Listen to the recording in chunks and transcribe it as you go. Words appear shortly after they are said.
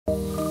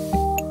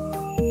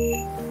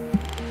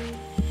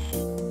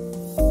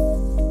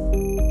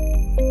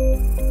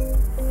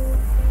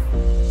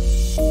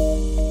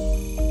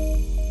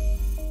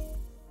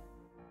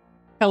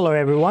Hello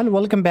everyone,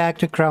 welcome back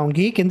to Crown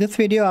Geek. In this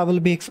video, I will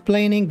be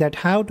explaining that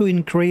how to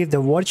increase the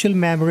virtual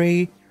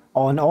memory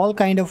on all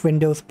kind of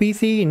Windows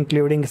PC,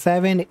 including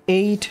 7,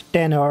 8,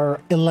 10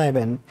 or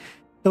 11.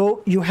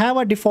 So you have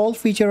a default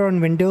feature on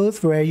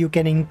Windows where you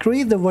can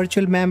increase the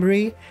virtual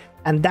memory,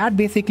 and that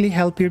basically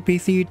help your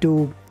PC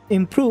to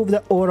improve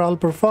the overall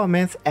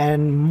performance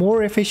and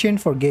more efficient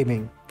for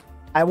gaming.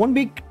 I won't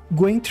be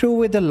going through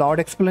with a lot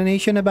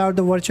explanation about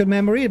the virtual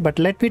memory, but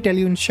let me tell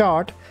you in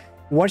short.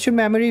 Virtual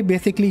memory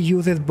basically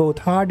uses both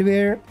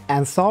hardware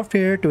and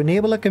software to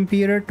enable a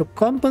computer to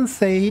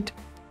compensate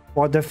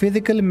for the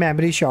physical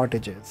memory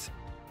shortages.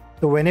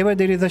 So whenever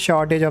there is a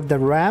shortage of the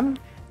RAM,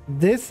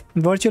 this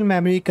virtual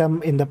memory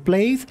come in the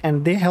place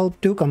and they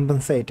help to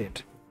compensate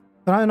it.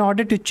 So now in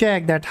order to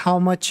check that how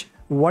much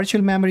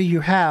virtual memory you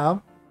have,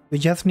 you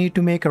just need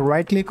to make a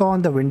right click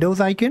on the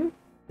Windows icon,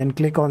 then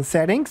click on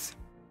Settings,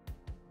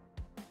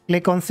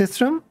 click on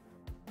System,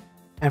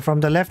 and from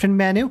the left hand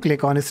menu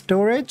click on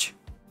Storage.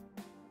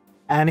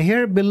 And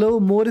here below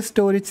more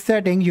storage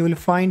setting, you will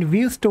find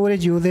view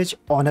storage usage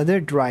on other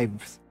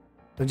drives.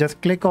 So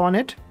just click on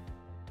it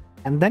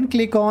and then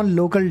click on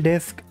local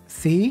disk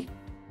C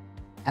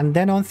and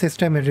then on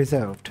system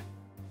reserved.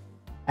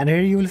 And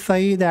here you will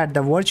see that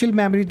the virtual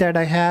memory that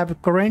I have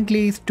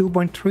currently is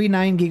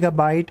 2.39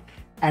 GB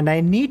and I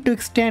need to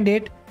extend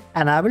it,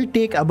 and I will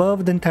take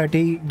above than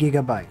 30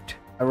 GB.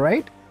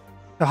 Alright.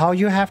 So how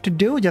you have to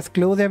do, just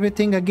close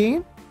everything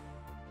again.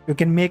 You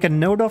can make a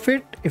note of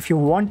it if you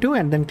want to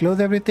and then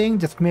close everything.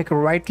 Just make a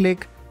right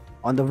click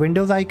on the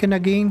Windows icon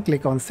again,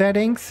 click on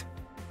Settings,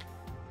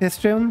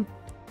 System,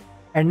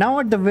 and now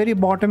at the very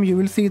bottom you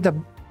will see the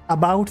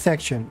About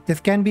section.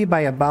 This can be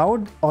by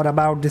About or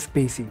About this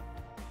PC.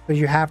 So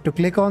you have to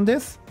click on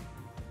this,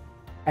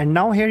 and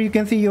now here you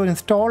can see your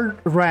installed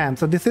RAM.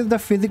 So this is the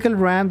physical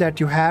RAM that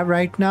you have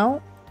right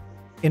now.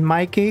 In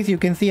my case, you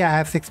can see I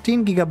have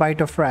 16 GB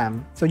of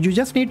RAM. So you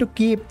just need to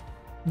keep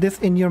this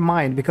in your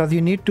mind because you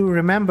need to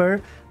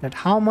remember that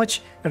how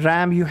much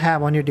RAM you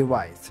have on your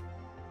device.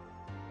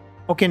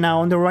 Okay,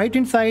 now on the right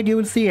hand side you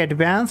will see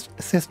Advanced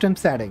System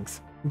Settings.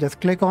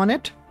 Just click on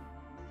it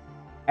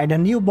and a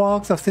new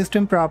box of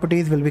system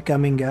properties will be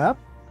coming up,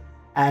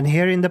 and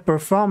here in the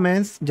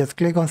performance just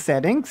click on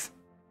Settings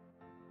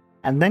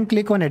and then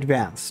click on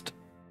Advanced.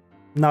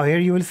 Now here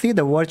you will see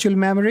the virtual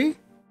memory.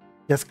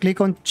 Just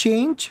click on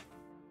Change.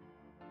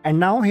 And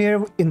now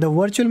here in the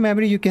virtual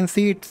memory, you can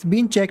see it's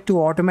been checked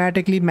to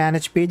automatically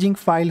manage paging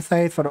file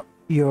size for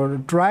your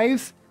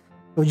drives.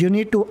 So you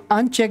need to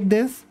uncheck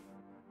this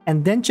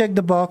and then check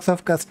the box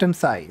of custom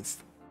size.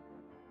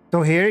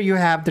 So here you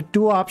have the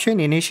two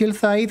options, initial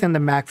size and the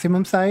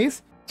maximum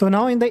size. So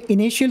now in the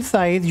initial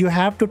size, you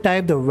have to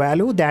type the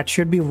value that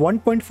should be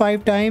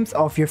 1.5 times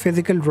of your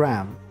physical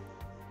RAM.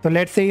 So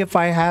let's say if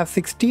I have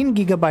 16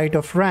 GB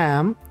of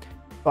RAM,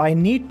 so I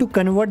need to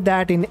convert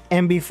that in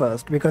MB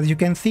first, because you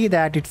can see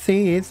that it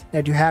says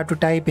that you have to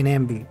type in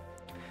MB.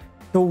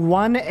 So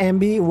 1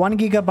 MB, 1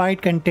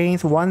 GB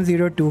contains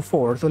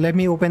 1024. So let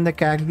me open the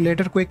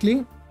calculator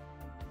quickly.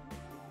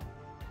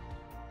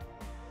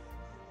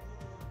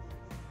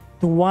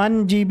 So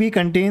 1 GB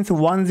contains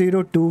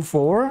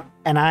 1024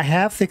 and I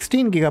have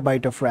 16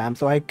 GB of RAM.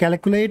 So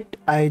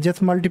I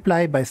just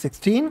multiply by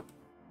 16.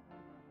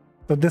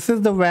 So this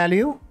is the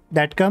value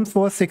that comes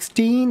for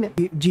 16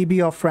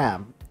 GB of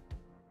RAM.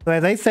 So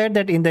as I said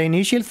that in the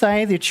initial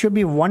size, it should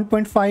be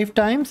 1.5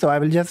 times. So I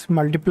will just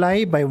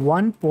multiply by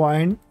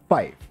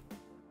 1.5.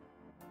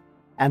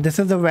 And this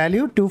is the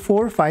value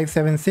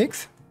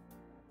 24576.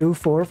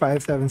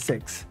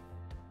 24576.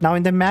 Now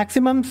in the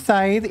maximum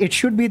size, it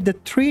should be the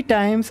 3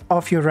 times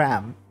of your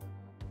RAM.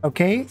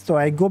 Okay, so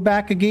I go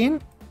back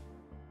again.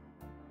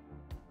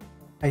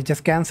 I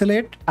just cancel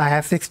it. I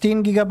have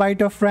 16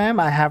 GB of RAM.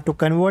 I have to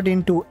convert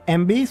into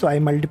MB. So I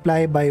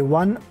multiply by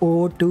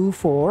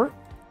 1024.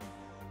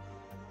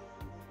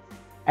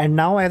 And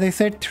now as I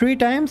said 3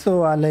 times,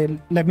 so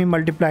let me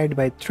multiply it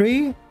by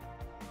 3.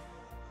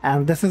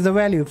 And this is the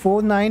value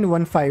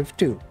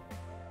 49152.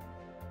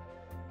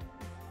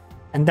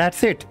 And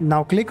that's it.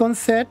 Now click on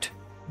Set,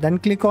 then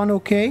click on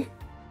OK,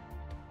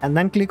 and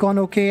then click on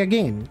OK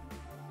again.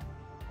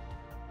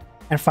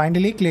 And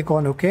finally click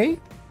on OK.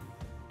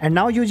 And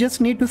now you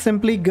just need to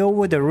simply go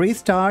with a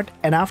restart,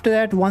 and after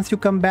that once you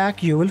come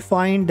back you will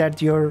find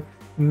that your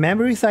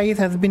memory size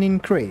has been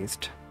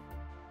increased.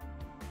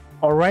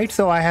 Alright,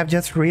 so I have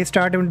just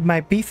restarted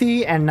my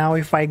PC, and now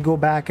if I go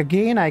back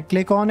again, I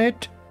click on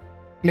it,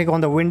 click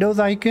on the Windows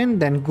icon,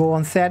 then go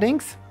on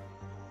Settings,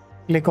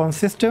 click on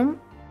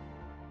System,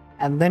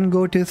 and then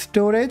go to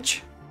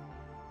Storage.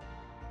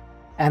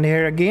 And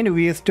here again,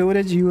 view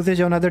storage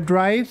usage on other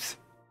drives,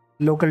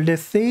 local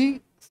disk C,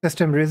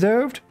 system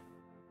reserved.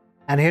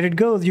 And here it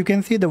goes. You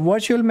can see the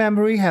virtual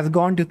memory has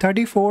gone to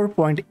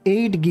 34.8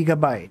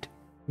 GB.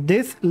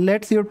 This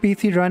lets your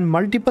PC run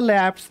multiple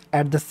apps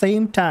at the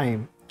same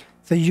time.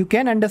 So you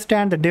can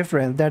understand the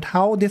difference, that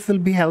how this will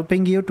be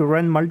helping you to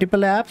run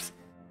multiple apps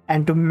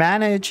and to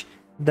manage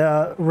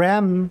the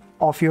RAM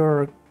of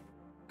your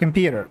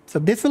computer. So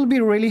this will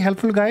be really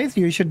helpful, guys.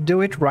 You should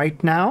do it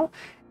right now.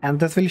 and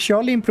this will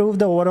surely improve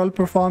the overall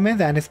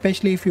performance, and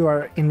especially if you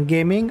are in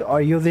gaming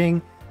or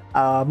using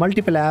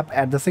multiple apps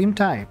at the same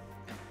time.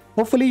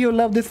 Hopefully you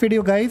love this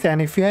video guys,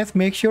 and if yes,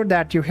 make sure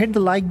that you hit the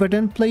like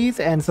button please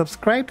and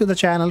subscribe to the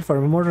channel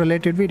for more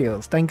related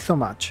videos. Thanks so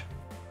much.